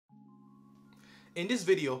In this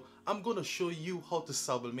video, I'm going to show you how to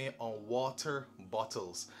sublimate on water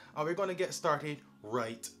bottles, and we're going to get started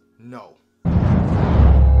right now.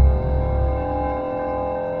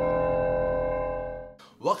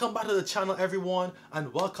 Welcome back to the channel, everyone,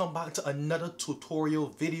 and welcome back to another tutorial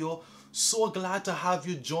video. So glad to have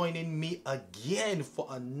you joining me again for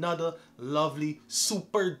another lovely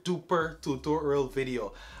super duper tutorial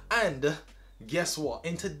video. And guess what?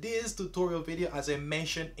 In today's tutorial video, as I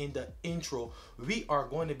mentioned in the intro, we are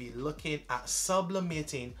going to be looking at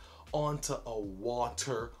sublimating onto a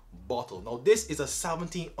water bottle. Now this is a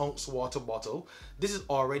 17-ounce water bottle. This is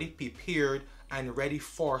already prepared and ready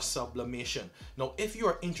for sublimation. Now if you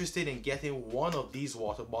are interested in getting one of these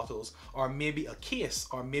water bottles, or maybe a case,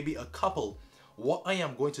 or maybe a couple, what I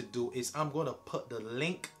am going to do is I'm going to put the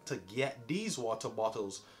link to get these water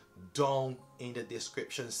bottles down in the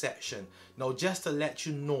description section. Now just to let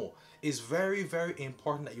you know, it's very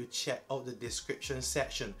important that you check out the description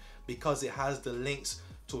section, because it has the links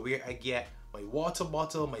to where I get my water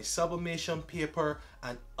bottle, my sublimation paper,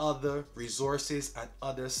 and other resources and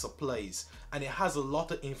other supplies. And it has a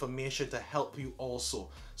lot of information to help you also.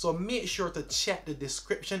 So make sure to check the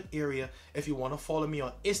description area if you want to follow me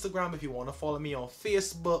on Instagram, if you want to follow me on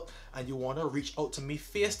Facebook, and you want to reach out to me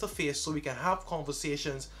face to face so we can have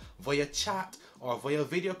conversations via chat or via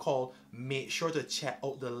video call. Make sure to check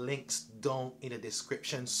out the links down in the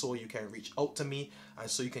description so you can reach out to me and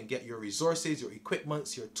so you can get your resources, your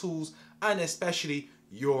equipments, your tools, and especially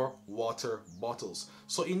your water bottles.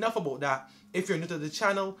 So enough about that. If you're new to the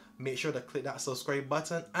channel, make sure to click that subscribe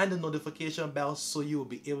button and the notification bell so you will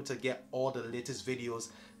be able to get all the latest videos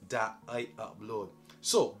that I upload.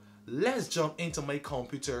 So let's jump into my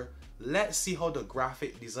computer. Let's see how the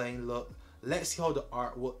graphic design look. Let's see how the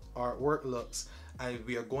artwork looks, and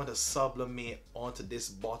we are going to sublimate onto this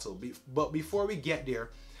bottle. But before we get there,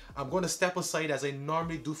 I'm going to step aside as I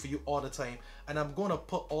normally do for you all the time, and I'm going to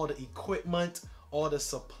put all the equipment, all the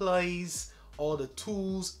supplies, all the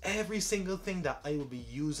tools, every single thing that I will be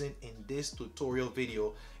using in this tutorial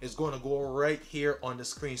video is going to go right here on the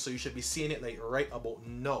screen. So you should be seeing it like right about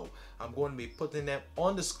now. I'm going to be putting them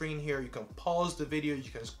on the screen here. You can pause the video,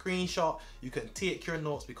 you can screenshot, you can take your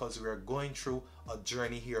notes, because we are going through a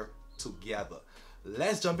journey here together.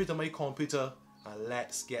 Let's jump into my computer and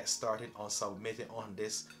let's get started on submitting on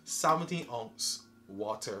this 17-ounce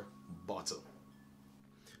water bottle.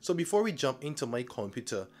 So before we jump into my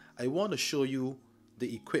computer, I want to show you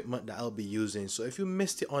the equipment that I'll be using. So if you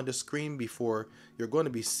missed it on the screen before, you're going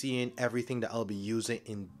to be seeing everything that I'll be using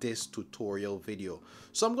in this tutorial video.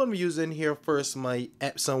 So I'm going to be using here first my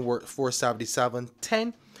Epson Work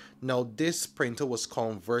 47710. Now this printer was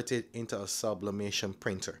converted into a sublimation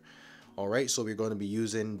printer. Alright, so we're going to be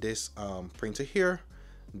using this printer here.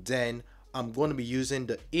 Then I'm going to be using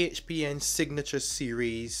the HPN Signature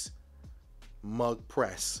series mug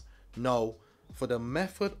press. Now for the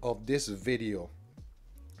method of this video,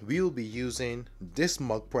 we will be using this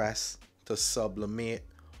mug press to sublimate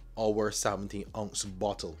our 17-ounce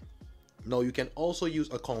bottle. Now you can also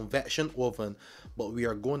use a convection oven, but we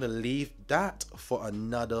are going to leave that for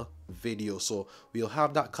another video. So we'll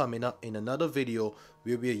have that coming up in another video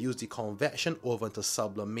where we'll use the convection oven to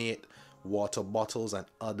sublimate water bottles and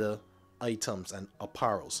other items and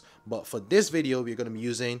apparels. But for this video, we're going to be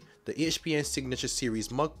using the HPN Signature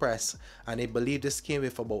series mug press, and I believe this came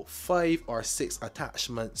with about 5 or 6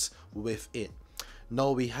 attachments with it.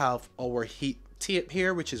 Now we have our heat tape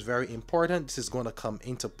here, which is very important. This is going to come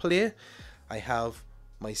into play. I have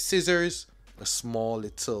my scissors, a small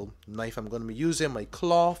little knife I'm going to be using, my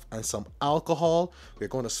cloth, and some alcohol. We're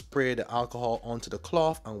going to spray the alcohol onto the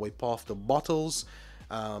cloth and wipe off the bottles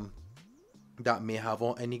that may have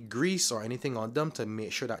on any grease or anything on them to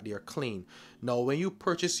make sure that they are clean. Now when you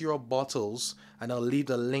purchase your bottles, and I'll leave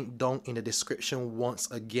the link down in the description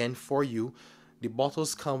once again for you, the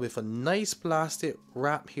bottles come with a nice plastic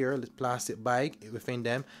wrap here, the plastic bag within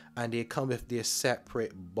them, and they come with their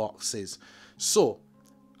separate boxes. So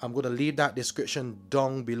I'm going to leave that description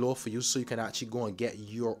down below for you so you can actually go and get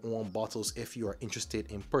your own bottles if you are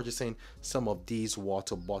interested in purchasing some of these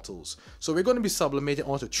water bottles. So we're going to be sublimating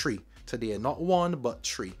onto 3 today, not 1 but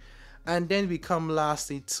 3. And then we come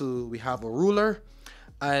lastly to, we have a ruler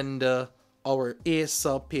and our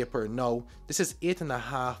A-sub paper. Now this is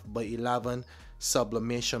 8.5 by 11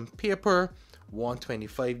 sublimation paper,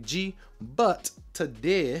 125G, but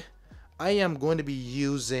today I am going to be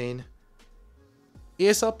using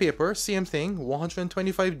A-sub paper, same thing,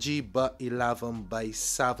 125G, but 11 by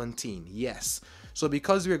 17. Yes, so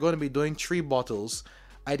because we're going to be doing 3 bottles,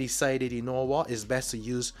 I decided, you know what, it's best to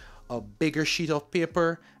use a bigger sheet of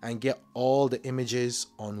paper and get all the images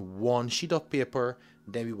on one sheet of paper.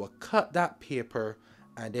 Then we will cut that paper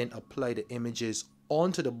and then apply the images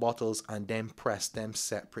onto the bottles and then press them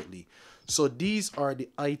separately. So these are the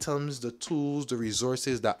items, the tools, the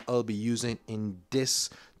resources that I'll be using in this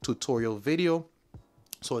tutorial video.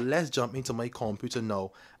 So let's jump into my computer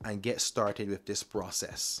now and get started with this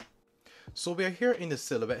process. So we're here in the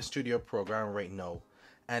Silhouette Studio program right now,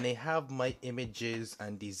 and I have my images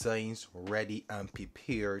and designs ready and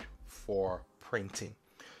prepared for printing.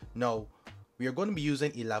 Now we are going to be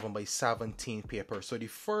using 11 by 17 paper. So the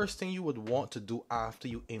first thing you would want to do after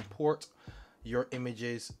you import your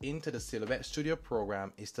images into the Silhouette Studio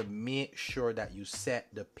program is to make sure that you set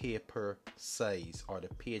the paper size or the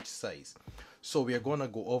page size. So we are going to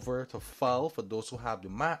go over to File. For those who have the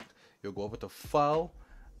Mac, you'll go over to File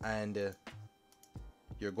and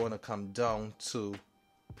you're going to come down to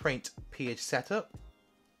Print Page Setup.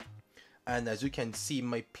 And as you can see,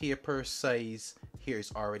 my paper size here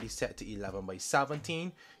is already set to 11 by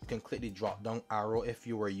 17. You can click the drop down arrow if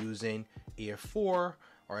you were using A4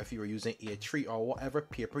 or if you were using A3 or whatever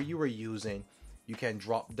paper you were using. You can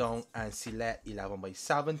drop down and select 11 by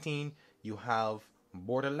 17. You have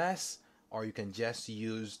borderless, or you can just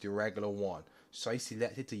use the regular one. So I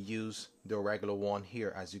selected to use the regular one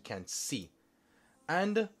here, as you can see.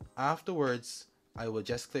 And afterwards, I will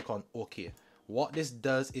just click on OK. What this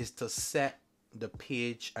does is to set the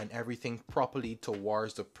page and everything properly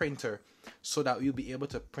towards the printer so that we'll be able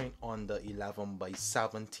to print on the 11 by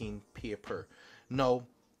 17 paper. Now,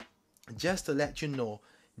 just to let you know,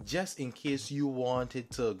 just in case you wanted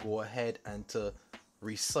to go ahead and to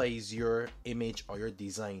resize your image or your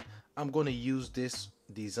design, I'm going to use this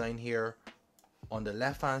design here on the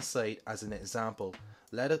left hand side as an example.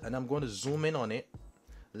 And I'm going to zoom in on it.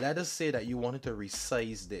 Let us say that you wanted to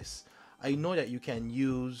resize this. I know that you can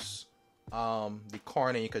use the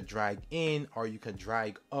corner, you could drag in or you could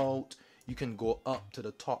drag out. You can go up to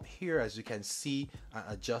the top here, as you can see, and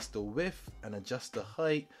adjust the width and adjust the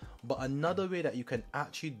height. But another way that you can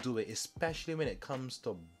actually do it, especially when it comes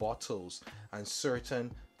to bottles and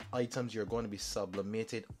certain items you're going to be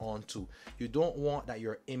sublimated onto, you don't want that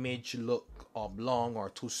your image look oblong or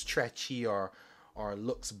too stretchy or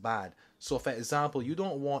looks bad. So for example, you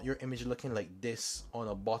don't want your image looking like this on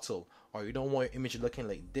a bottle, or you don't want your image looking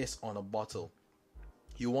like this on a bottle.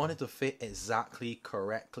 You want it to fit exactly,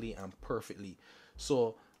 correctly, and perfectly.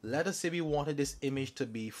 So let us say we wanted this image to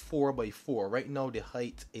be 4 by 4. Right now the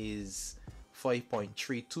height is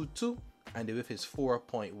 5.322 and the width is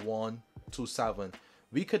 4.127.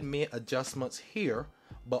 We could make adjustments here,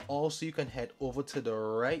 but also you can head over to the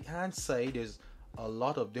right hand side. There's a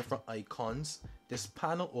lot of different icons, this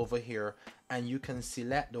panel over here, and you can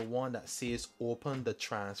select the one that says open the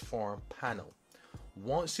transform panel.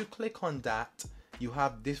 Once you click on that, you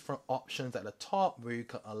have different options at the top where you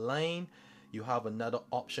can align. You have another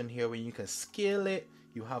option here where you can scale it.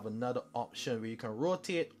 You have another option where you can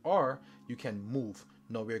rotate or you can move.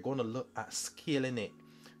 Now we're going to look at scaling it.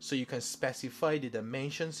 So you can specify the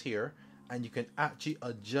dimensions here, and you can actually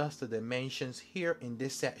adjust the dimensions here in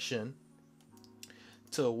this section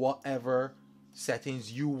to whatever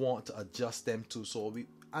settings you want to adjust them to. So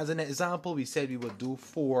as an example, we said we would do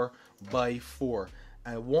 4 by 4,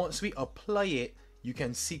 and once we apply it, you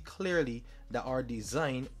can see clearly that our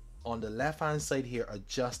design on the left hand side here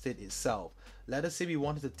adjusted itself. Let us say we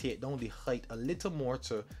wanted to take down the height a little more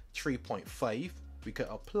to 3.5. We could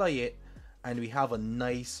apply it and we have a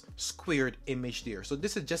nice squared image there. So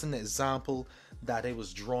this is just an example that I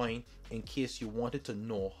was drawing in case you wanted to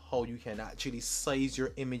know how you can actually size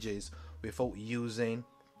your images without using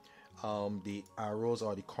the arrows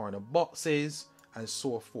or the corner boxes and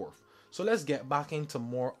so forth. So let's get back into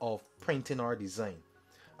more of printing our design.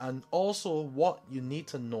 And also what you need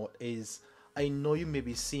to note is, I know you may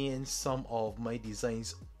be seeing some of my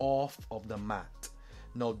designs off of the mat.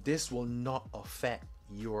 Now this will not affect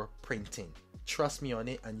your printing. Trust me on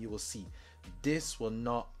it and you will see. This will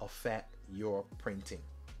not affect your printing.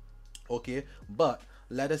 Okay, but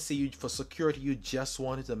let us say for security you just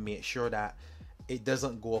wanted to make sure that it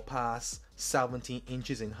doesn't go past 17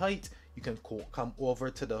 inches in height. You can come over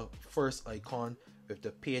to the first icon with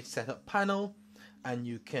the page setup panel, and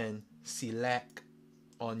you can select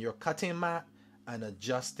on your cutting mat and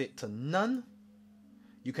adjust it to none.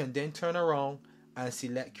 You can then turn around and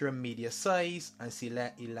select your media size and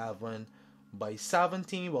select 11 by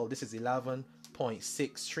 17. Well, this is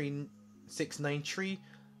 11.693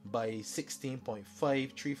 by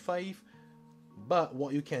 16.535. But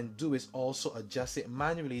what you can do is also adjust it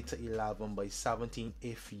manually to 11 by 17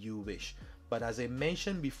 if you wish. But as I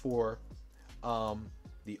mentioned before,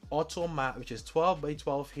 the automat, which is 12 by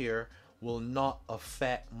 12 here, will not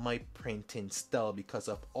affect my printing style because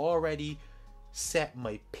I've already set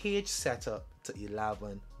my page setup to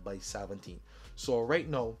 11 by 17. So right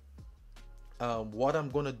now, what I'm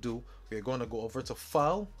going to do, we're going to go over to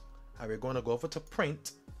File, and we're going to go over to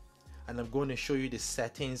Print, and I'm going to show you the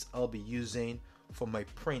settings I'll be using for my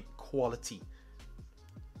print quality.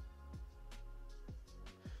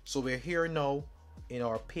 So we're here now in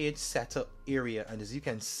our page setup area, and as you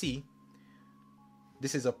can see,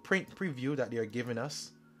 this is a print preview that they're giving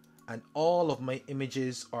us, and all of my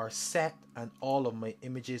images are set and all of my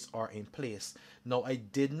images are in place. Now I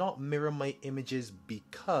did not mirror my images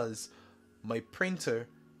because my printer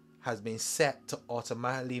has been set to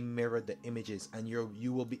automatically mirror the images, and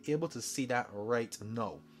you will be able to see that right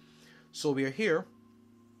now. So we're here,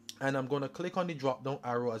 and I'm going to click on the drop down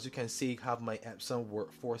arrow. As you can see, I have my Epson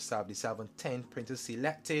Workforce 7710 printer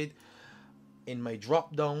selected. In my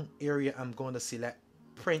drop down area, I'm going to select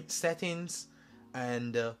print settings,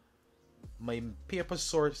 and my paper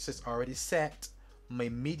source is already set. My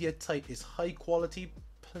media type is high quality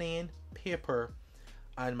plain paper,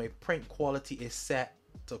 and my print quality is set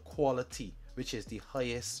to quality, which is the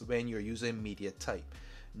highest when you're using media type.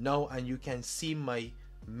 Now, and you can see my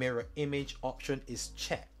mirror image option is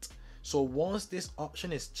checked. So once this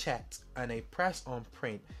option is checked and I press on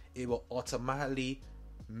print, it will automatically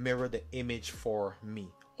mirror the image for me.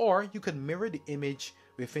 Or you can mirror the image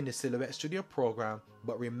within the Silhouette Studio program,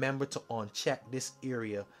 but remember to uncheck this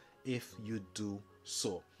area if you do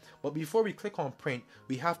so. But before we click on print,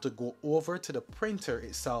 we have to go over to the printer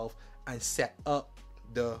itself and set up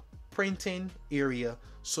the printing area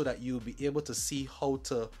so that you'll be able to see how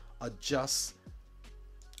to adjust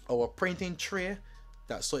our printing tray,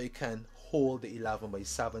 that so it can hold the 11 by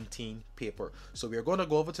 17 paper. So we're going to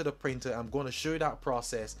go over to the printer. I'm going to show you that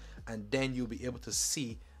process, and then you'll be able to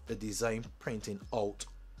see the design printing out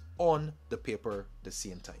on the paper at the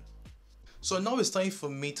same time. So now it's time for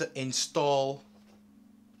me to install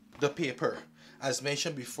the paper. As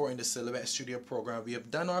mentioned before in the Silhouette Studio program, we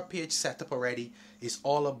have done our page setup already. It's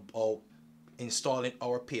all about installing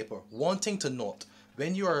our paper. One thing to note,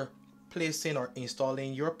 when you are placing or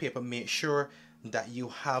installing your paper, make sure that you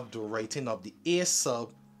have the writing of the A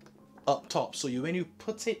sub up top. So when you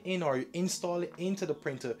put it in or you install it into the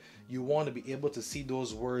printer, you want to be able to see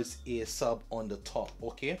those words A sub on the top.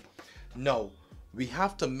 Okay, now we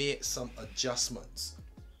have to make some adjustments,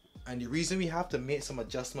 and the reason we have to make some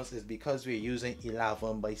adjustments is because we're using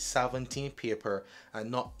 11 by 17 paper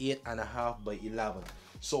and not 8.5 by 11.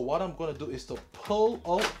 So what I'm going to do is to pull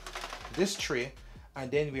out this tray, and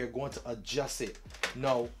then we are going to adjust it.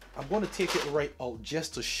 Now I'm going to take it right out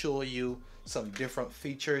just to show you some different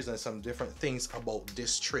features and some different things about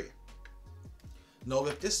this tray. Now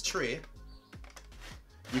with this tray,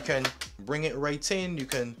 you can bring it right in, you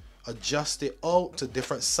can adjust it out to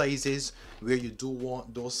different sizes where you do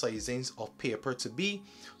want those sizings of paper to be.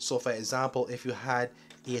 So for example, if you had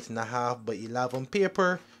 8.5 by 11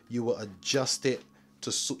 paper, you will adjust it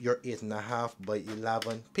to suit your 8.5 by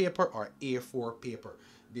 11 paper or A4 paper.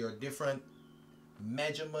 There are different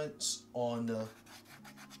measurements on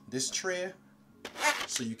this tray,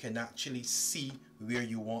 so you can actually see where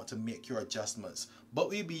you want to make your adjustments. But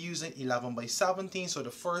we'll be using 11 by 17, so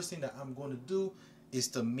the first thing that I'm going to do is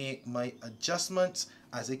to make my adjustments.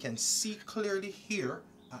 As you can see clearly here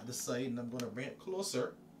at the side, and I'm going to bring it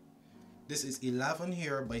closer, this is 11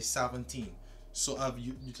 here by 17. So I've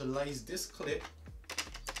utilized this clip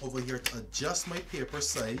over here to adjust my paper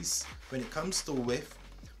size when it comes to width,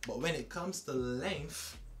 but when it comes to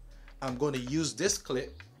length, I'm going to use this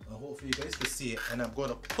clip, and hopefully you guys can see it, and I'm going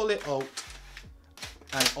to pull it out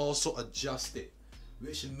and also adjust it,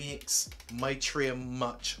 which makes my tray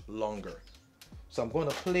much longer. So I'm going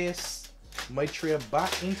to place my tray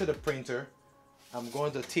back into the printer. I'm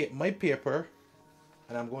going to take my paper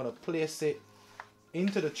and I'm going to place it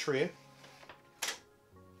into the tray,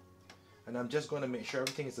 and I'm just going to make sure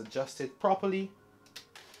everything is adjusted properly,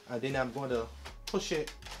 and then I'm going to push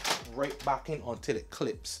it right back in until it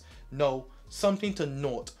clips. Now, something to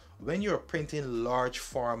note, when you're printing large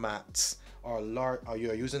formats or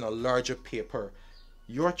you're using a larger paper,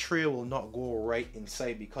 your tray will not go right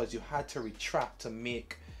inside because you had to retract to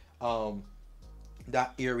make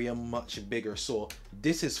that area much bigger. So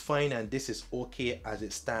this is fine and this is okay as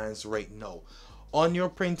it stands right now. On your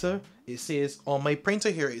printer, it says, on my printer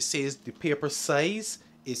here, it says the paper size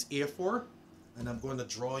is A4, and I'm going to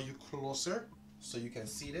draw you closer so you can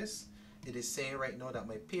see this. It is saying right now that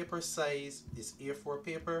my paper size is A4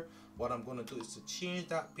 paper. What I'm going to do is to change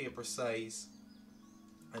that paper size,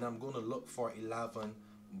 and I'm going to look for 11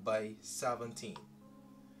 by 17.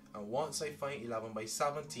 And once I find 11 by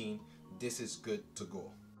 17, this is good to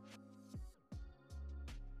go.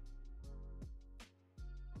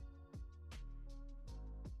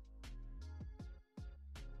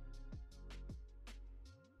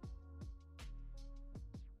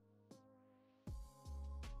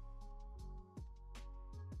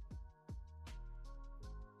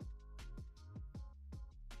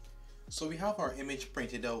 So we have our image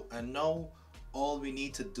printed out, and now all we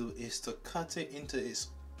need to do is to cut it into its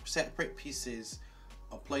separate pieces,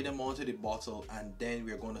 apply them onto the bottle, and then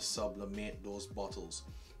we're going to sublimate those bottles.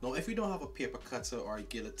 Now if you don't have a paper cutter or a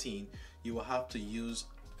guillotine, you will have to use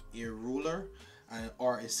a ruler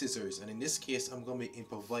or a scissors, and in this case I'm going to be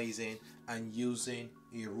improvising and using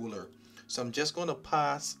a ruler. So I'm just going to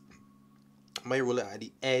pass my ruler at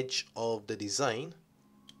the edge of the design,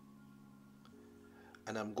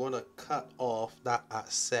 and I'm going to cut off that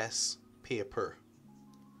excess paper.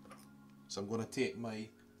 So I'm going to take my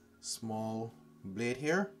small blade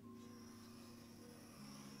here,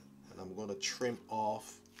 and I'm going to trim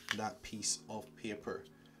off that piece of paper,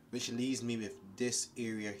 which leaves me with this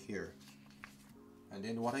area here. And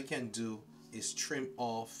then what I can do is trim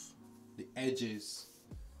off the edges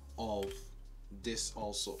of this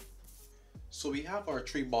also. So we have our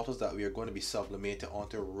 3 bottles that we are going to be sublimating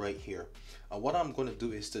onto right here. And what I'm going to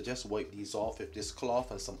do is to just wipe these off with this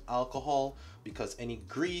cloth and some alcohol, because any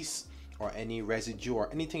grease or any residue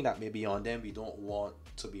or anything that may be on them, we don't want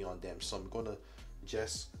to be on them. So I'm going to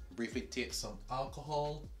just briefly take some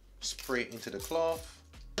alcohol, spray it into the cloth,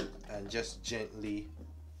 and just gently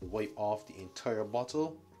wipe off the entire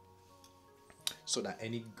bottle so that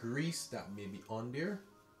any grease that may be on there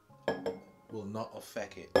will not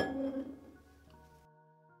affect it.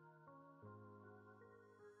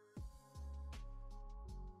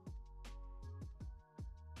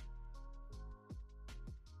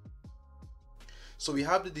 So we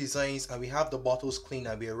have the designs and we have the bottles clean,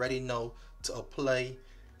 and we are ready now to apply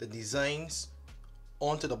the designs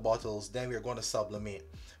onto the bottles. Then we are going to sublimate.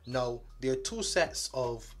 Now there are 2 sets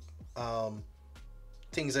of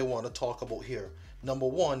things I want to talk about here. Number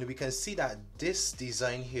one, we can see that this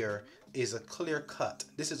design here is a clear cut.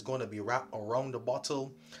 This is going to be wrapped around the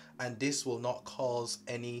bottle, and this will not cause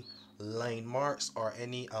any line marks or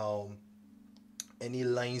any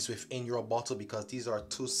lines within your bottle, because these are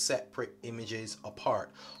 2 separate images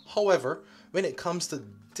apart. However, when it comes to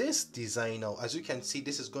this design now, as you can see,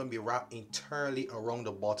 this is going to be wrapped entirely around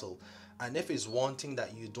the bottle. And if it's one thing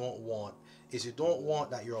that you don't want, is you don't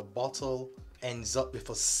want that your bottle ends up with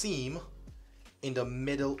a seam in the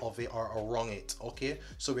middle of it or around it. Okay,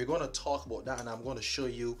 so we're going to talk about that, and I'm going to show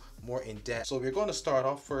you more in depth. So we're going to start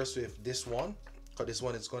off first with this one, because this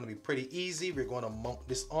one is going to be pretty easy. We're going to mount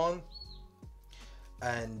this on,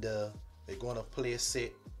 and we're going to place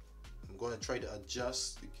it. I'm going to try to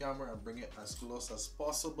adjust the camera and bring it as close as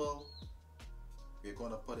possible. We're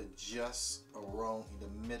going to put it just around in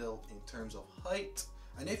the middle in terms of height.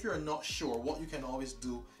 And if you're not sure, what you can always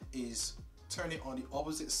do is turn it on the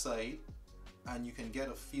opposite side, and you can get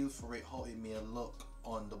a feel for it, how it may look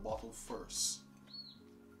on the bottle first.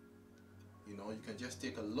 You know, you can just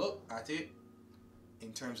take a look at it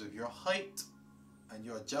in terms of your height and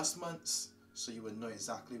your adjustments, so you would know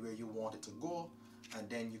exactly where you want it to go, and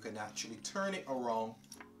then you can actually turn it around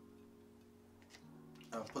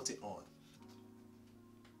and put it on.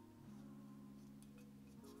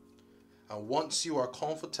 And once you are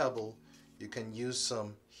comfortable, you can use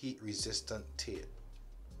some heat resistant tape,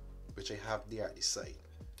 which I have there at the side.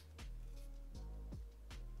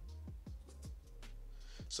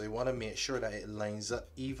 So you want to make sure that it lines up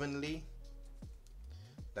evenly,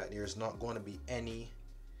 that there's not going to be any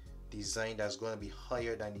design that's going to be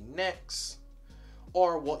higher than the next.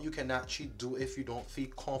 Or what you can actually do, if you don't feel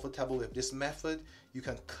comfortable with this method, you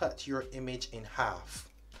can cut your image in half.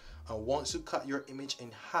 And once you cut your image in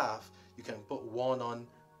half, you can put one on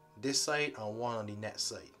this side and one on the next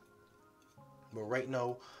side. But right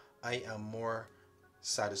now I am more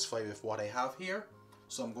satisfied with what I have here,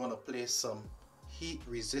 so I'm going to place some heat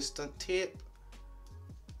resistant tape,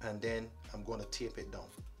 and then I'm going to tape it down.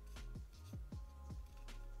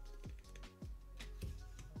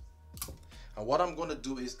 And what I'm going to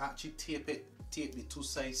do is actually tape the 2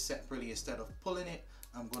 sides separately. Instead of pulling it,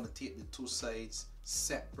 I'm going to tape the 2 sides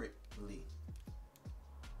separately.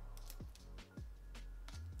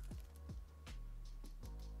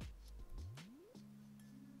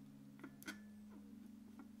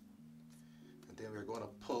 And then we're going to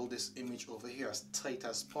pull this image over here as tight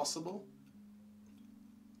as possible.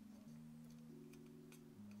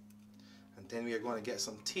 And then we are going to get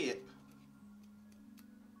some tape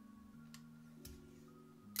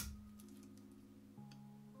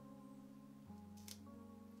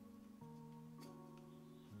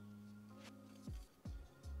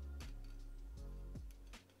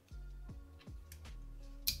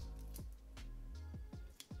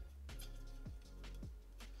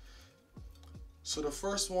So the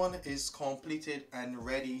first one is completed and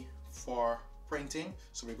ready for printing.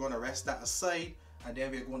 So we're going to rest that aside, and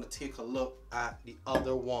then we're going to take a look at the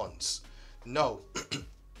other ones. Now,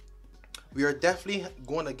 we are definitely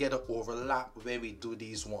going to get an overlap when we do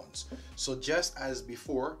these ones. So just as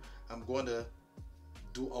before, I'm going to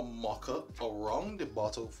do a mock-up around the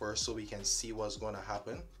bottle first so we can see what's going to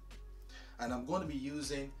happen. And I'm going to be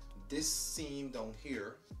using this seam down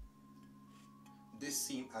here, this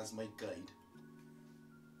seam as my guide.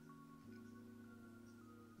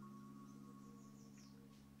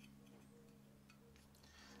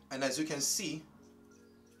 And as you can see,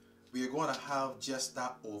 we are going to have just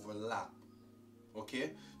that overlap.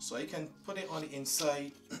 Okay, so I can put it on the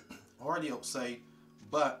inside or the outside,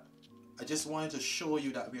 but I just wanted to show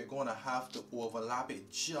you that we are going to have to overlap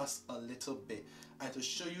it just a little bit. And to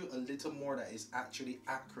show you a little more that is actually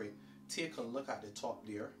accurate, take a look at the top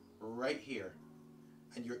there, right here,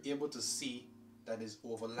 and you're able to see that it's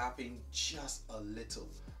overlapping just a little.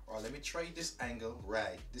 Or let me try this angle.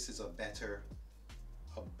 Right, this is a better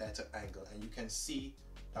angle, and you can see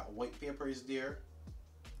that white paper is there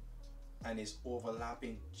and it's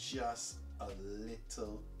overlapping just a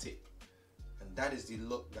little tip, and that is the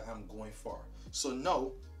look that I'm going for. So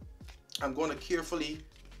now I'm going to carefully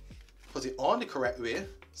put it on the correct way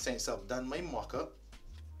since I've done my mock-up,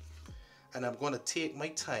 and I'm going to take my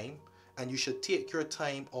time. And you should take your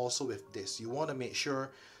time also with this. You want to make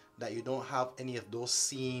sure that you don't have any of those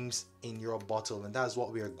seams in your bottle, and that's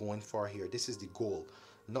what we are going for here. This is the goal,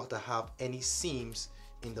 not to have any seams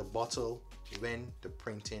in the bottle when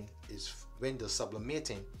the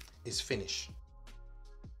sublimating is finished.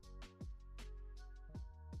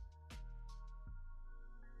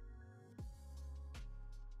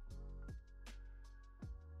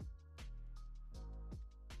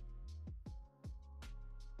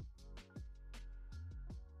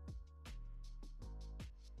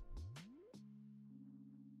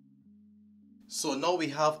 So now we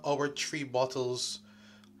have our 3 bottles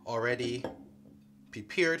already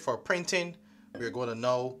prepared for printing. We're going to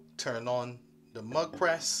now turn on the mug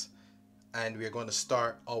press, and we're going to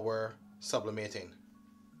start our sublimating.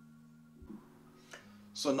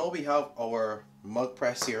 So now we have our mug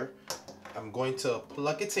press here. I'm going to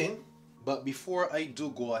plug it in, but before I do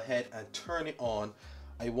go ahead and turn it on,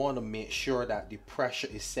 I want to make sure that the pressure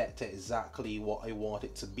is set to exactly what I want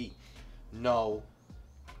it to be. Now,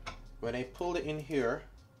 when I pull it in here,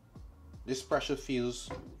 this pressure feels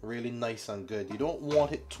really nice and good. You don't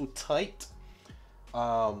want it too tight. We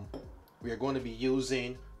are going to be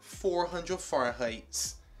using 400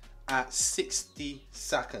 Fahrenheit at 60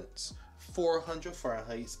 seconds. 400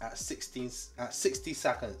 Fahrenheit at 60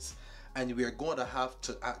 seconds. And we are going to have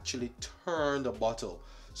to actually turn the bottle.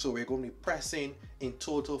 So we're going to be pressing in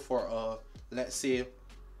total for let's say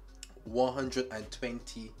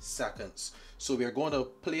 120 seconds. So we are going to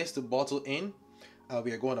place the bottle in.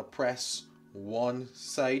 We are going to press one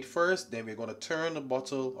side first, then we're going to turn the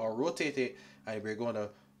bottle or rotate it, and we're going to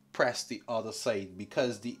press the other side,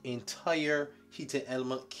 because the entire heating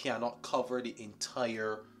element cannot cover the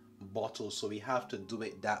entire bottle, so we have to do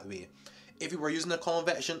it that way. If we were using a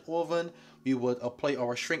convection oven, we would apply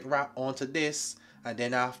our shrink wrap onto this, and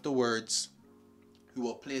then afterwards we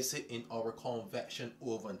will place it in our convection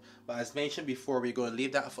oven. But as mentioned before, we're going to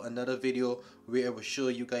leave that for another video where I will show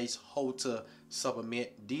you guys how to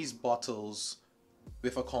sublimate these bottles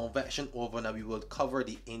with a convection oven, and we will cover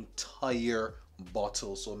the entire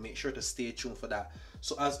bottle, so make sure to stay tuned for that.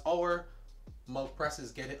 So as our mug press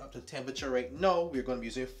is getting up to temperature right now, we're going to be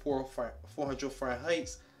using 400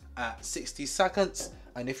 Fahrenheit at 60 seconds.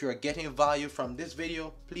 And if you're getting value from this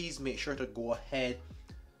video, please make sure to go ahead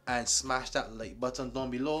and smash that like button down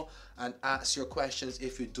below and ask your questions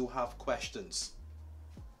if you do have questions.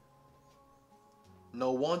 Now,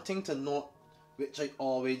 one thing to note, which I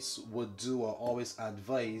always would do or always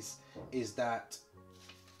advise, is that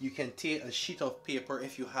you can take a sheet of paper.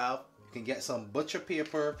 If you have, you can get some butcher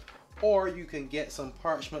paper, or you can get some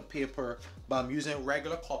parchment paper, but I'm using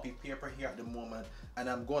regular copy paper here at the moment, and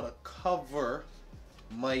I'm going to cover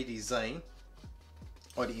my design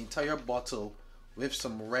or the entire bottle with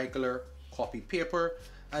some regular copy paper.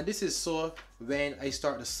 And this is so when I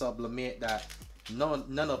start to sublimate, that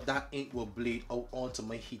none of that ink will bleed out onto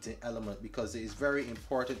my heating element, because it is very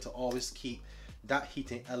important to always keep that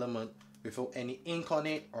heating element without any ink on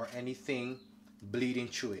it or anything bleeding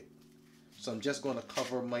through it. So I'm just going to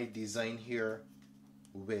cover my design here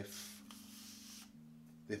with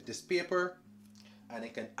this paper, and I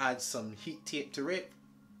can add some heat tape to it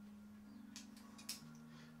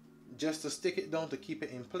just to stick it down to keep it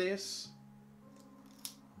in place.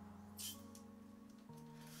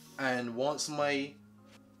 And once my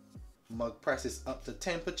mug press is up to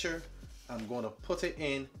temperature, I'm going to put it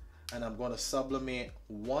in and I'm going to sublimate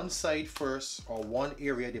one side first, or one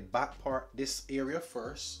area, the back part, this area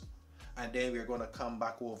first, and then we're going to come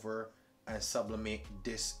back over and sublimate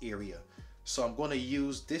this area. So I'm going to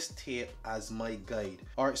use this tape as my guide.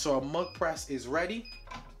 All right, so our mug press is ready.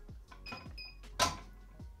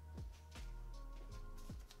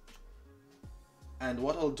 And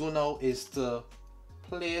what I'll do now is to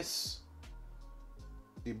place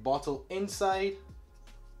the bottle inside.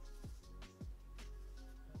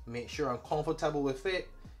 Make sure I'm comfortable with it.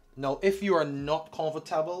 Now, if you are not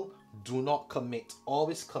comfortable, do not commit.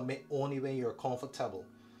 Always commit only when you're comfortable.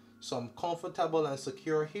 So I'm comfortable and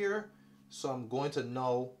secure here. So I'm going to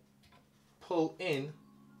now pull in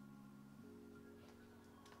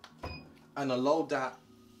and allow that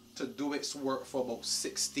to do its work for about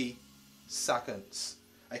 60 seconds.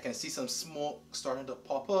 I can see some smoke starting to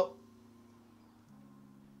pop up.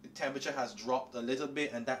 The temperature has dropped a little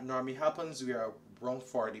bit, and that normally happens. We are around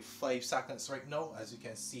 45 seconds right now, as you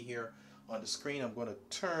can see here on the screen. I'm going to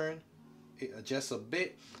turn it just a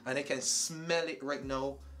bit, and I can smell it right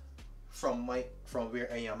now from where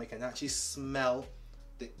I am. I can actually smell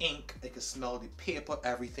the ink, I can smell the paper,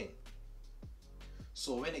 everything.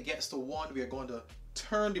 So when it gets to 1, we're going to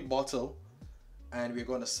turn the bottle and we're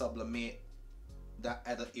going to sublimate that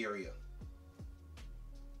other area.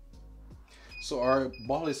 So our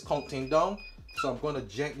bottle is counting down, so I'm going to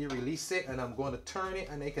gently release it and I'm going to turn it,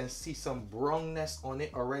 and I can see some brownness on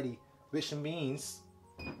it already, which means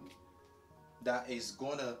that is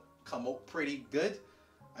going to come out pretty good.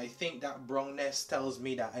 I think that brownness tells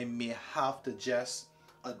me that I may have to just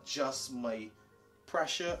adjust my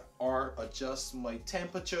pressure or adjust my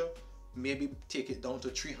temperature, maybe take it down to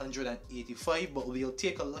 385. But we'll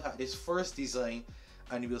take a look at this first design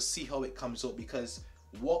and we'll see how it comes out, because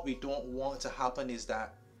what we don't want to happen is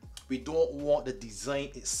that we don't want the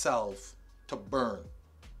design itself to burn.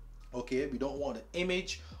 Okay, we don't want the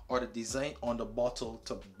image or the design on the bottle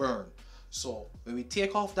to burn. So when we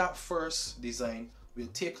take off that first design, we'll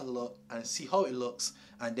take a look and see how it looks,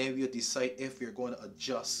 and then we'll decide if we're going to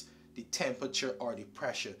adjust the temperature or the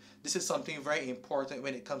pressure. This is something very important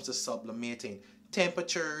when it comes to sublimating.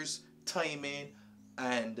 Temperatures, timing,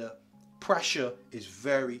 and pressure is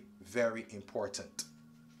very, very important.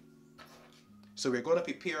 So we're going to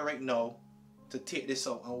prepare right now to take this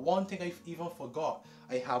out. And one thing I even forgot,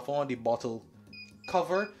 I have on the bottle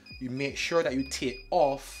cover. You make sure that you take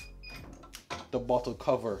off the bottle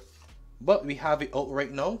cover. But we have it out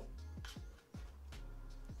right now,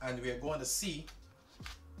 and we're going to see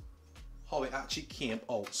how it actually came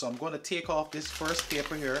out. So I'm going to take off this first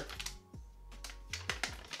paper here,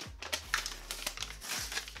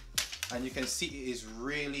 and you can see it is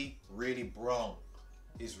really, really brown.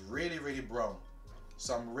 It's really, really brown.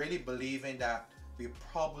 So I'm really believing that we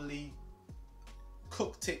probably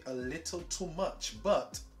cooked it a little too much,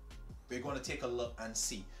 but we're going to take a look and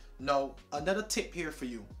see. Now, another tip here for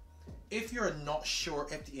you. If you're not sure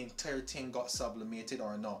if the entire thing got sublimated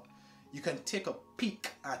or not, you can take a peek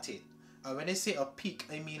at it. And when I say a peek,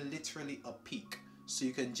 I mean literally a peek. So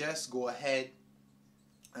you can just go ahead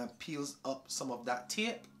and peel up some of that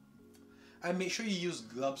tape. And make sure you use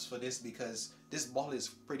gloves for this, because this bottle is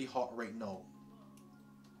pretty hot right now.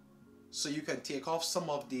 So you can take off some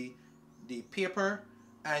of the paper,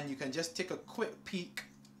 and you can just take a quick peek,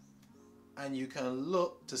 and you can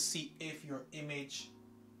look to see if your image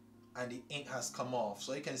and the ink has come off.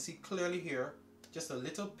 So you can see clearly here, just a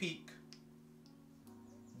little peek,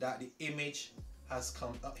 that the image has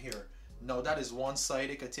come up here. Now that is one side.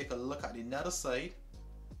 You can take a look at the other side.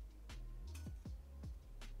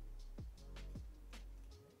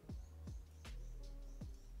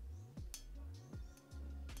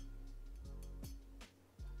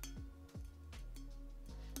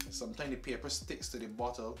 Sometimes the paper sticks to the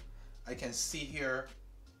bottle. I can see here,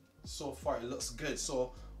 so far it looks good.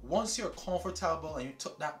 So once you're comfortable and you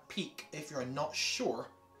took that peek, if you're not sure,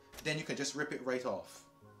 then you can just rip it right off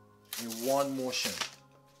in one motion.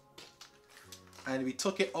 And we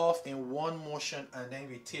took it off in one motion, and then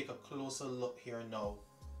we take a closer look here now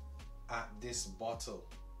at this bottle.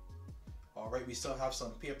 All right, we still have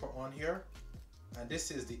some paper on here, and this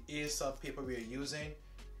is the A-sub paper we are using.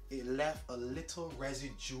 It left a little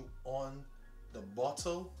residue on the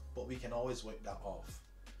bottle, but we can always wipe that off.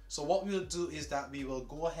 So what we'll do is that we will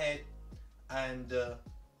go ahead and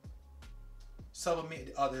sublimate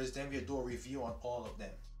the others, then we'll do a review on all of them.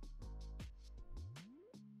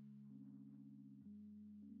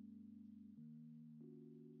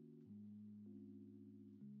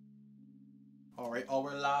 Alright,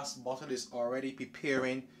 our last bottle is already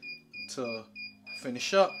preparing to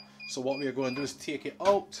finish up. So what we're going to do is take it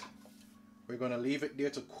out. We're going to leave it there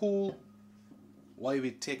to cool while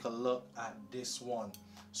we take a look at this one.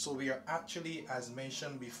 So we are actually, as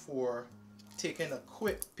mentioned before, taking a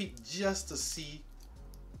quick peek just to see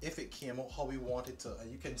if it came out how we want it to.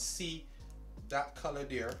 And you can see that color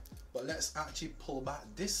there, but let's actually pull back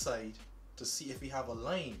this side to see if we have a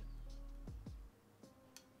line.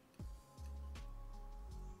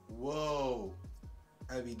 Whoa,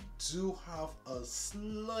 and we do have a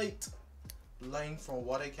slight line from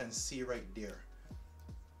what I can see right there.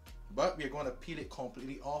 But we're going to peel it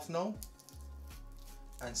completely off now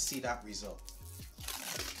and see that result.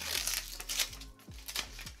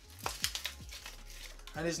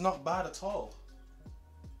 And it's not bad at all.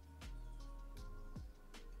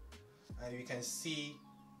 And you can see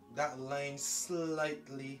that line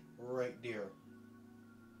slightly right there.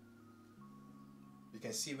 You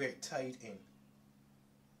can see where it tied in.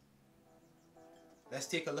 Let's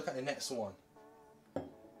take a look at the next one.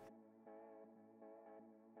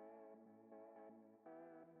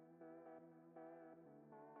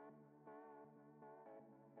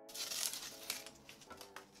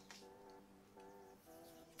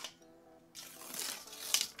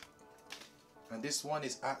 And this one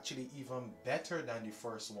is actually even better than the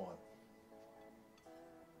first one.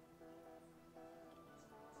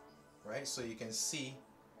 Right, so you can see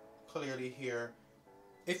clearly here.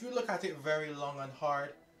 If you look at it very long and hard,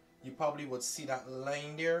 you probably would see that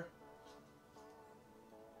line there.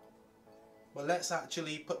 But let's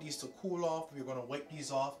actually put these to cool off. We're going to wipe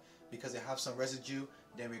these off because they have some residue.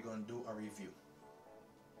 Then we're going to do a review.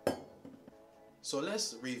 So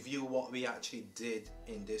let's review what we actually did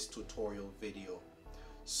in this tutorial video.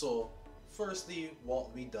 So firstly,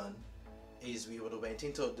 what we done is we would have went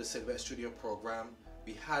into the Silhouette Studio program.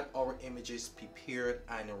 We had our images prepared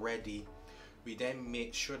and ready. We then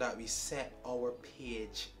made sure that we set our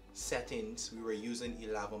page settings. We were using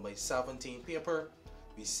 11 by 17 paper.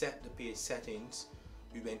 We set the page settings.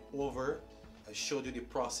 We went over. I showed you the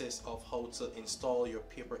process of how to install your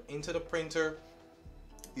paper into the printer.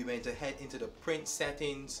 We went ahead into the print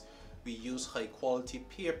settings. We used high quality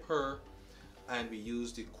paper and we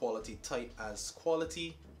used the quality type as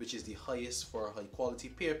quality, which is the highest for high quality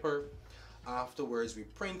paper. Afterwards, we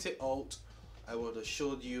print it out. I would have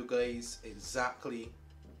showed you guys exactly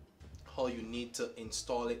how you need to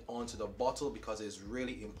install it onto the bottle, because it's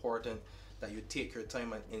really important that you take your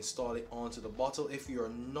time and install it onto the bottle. If you're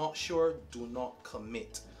not sure, do not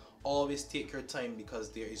commit. Always take your time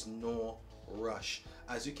because there is no rush.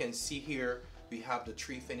 As you can see here, we have the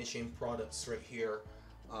 3 finishing products right here,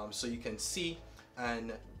 so you can see.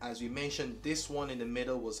 And as we mentioned, this one in the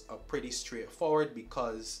middle was a pretty straightforward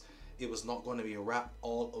because it was not going to be wrapped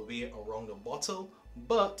all the way around the bottle,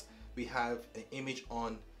 but we have an image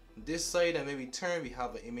on this side, and when we turn we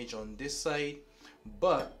have an image on this side.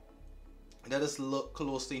 But let us look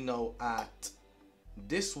closely now at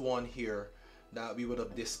this one here that we would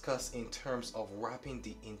have discussed in terms of wrapping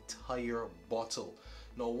the entire bottle.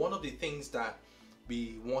 Now, one of the things that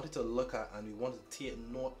we wanted to look at and we wanted to take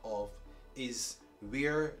note of is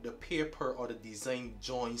where the paper or the design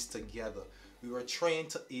joins together. We were trying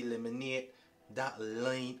to eliminate that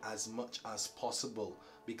line as much as possible,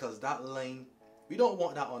 because that line, we don't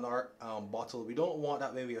want that on our bottle. We don't want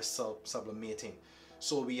that when we are sublimating.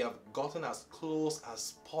 So we have gotten as close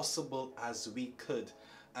as possible as we could,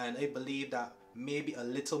 and I believe that maybe a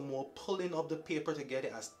little more pulling of the paper to get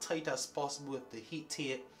it as tight as possible with the heat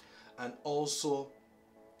tape, and also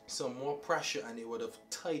some more pressure, and it would have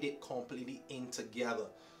tied it completely in together.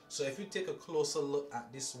 So if you take a closer look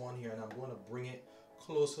at this one here, and I'm going to bring it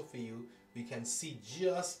closer for you, we can see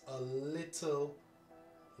just a little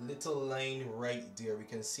line right there. We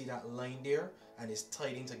can see that line there, and it's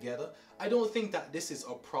tied in together. I don't think that this is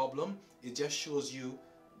a problem. It just shows you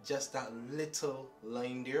just that little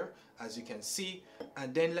line there, as you can see.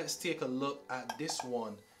 And then let's take a look at this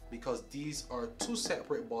one, because these are 2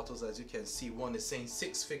 separate bottles. As you can see, one is saying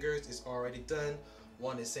 6 figures is already done,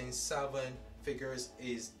 one is saying 7 figures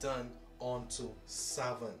is done onto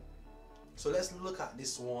 7. So let's look at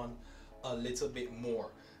this one a little bit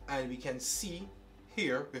more, and we can see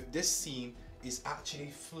here with this seam is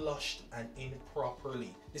actually flushed and in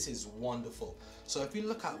properly. This is wonderful. So if we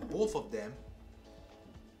look at both of them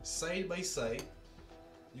side by side,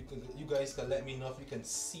 you guys can let me know if you can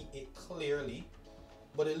see it clearly,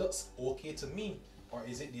 but it looks okay to me. Or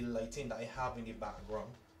is it the lighting that I have in the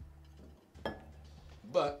background?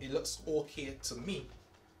 But it looks okay to me.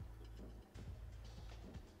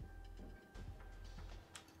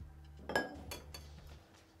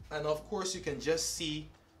 And of course you can just see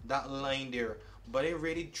that line there, but I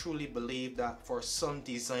really truly believe that for some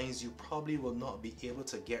designs you probably will not be able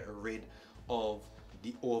to get rid of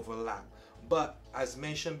the overlap. But as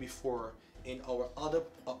mentioned before, in our other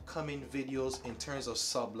upcoming videos in terms of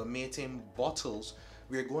sublimating bottles,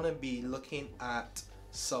 we're going to be looking at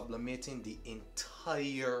sublimating the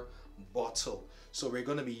entire bottle. So we're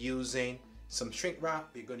going to be using some shrink wrap,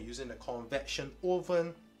 we're going to be using the convection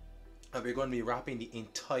oven, and we're going to be wrapping the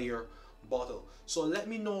entire bottle. So let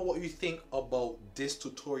me know what you think about this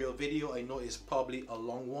tutorial video. I know it's probably a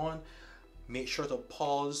long one. Make sure to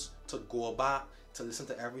pause to go back to listen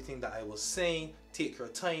to everything that I was saying. Take your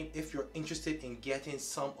time. If you're interested in getting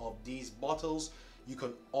some of these bottles, you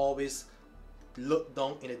can always look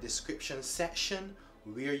down in the description section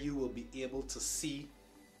where you will be able to see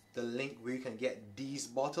the link where you can get these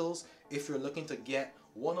bottles. If you're looking to get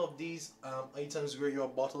one of these items where your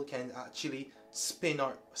bottle can actually spin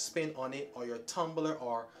on it, or your tumbler,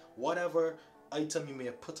 or whatever item you may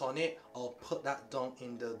have put on it, I'll put that down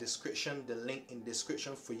in the description, the link in the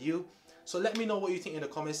description for you. So let me know what you think in the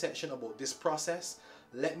comment section about this process.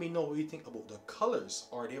 Let me know what you think about the colors.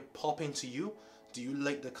 Are they popping to you? Do you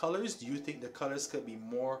like the colors? Do you think the colors could be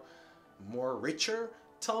more richer?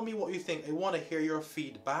 Tell me what you think. I want to hear your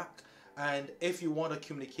feedback. And if you want to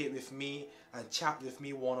communicate with me and chat with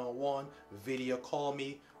me one-on-one, video call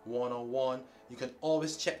me one-on-one, you can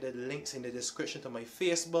always check the links in the description to my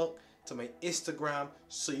Facebook, to my Instagram,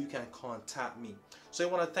 so you can contact me. So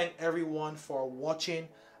I want to thank everyone for watching,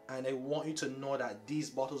 and I want you to know that these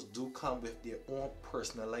bottles do come with their own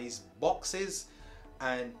personalized boxes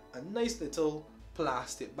and a nice little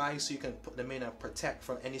plastic bag so you can put them in and protect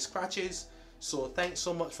from any scratches. So thanks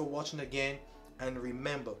so much for watching again, and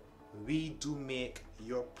remember, we do make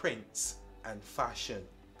your prints and fashion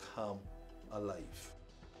come alive.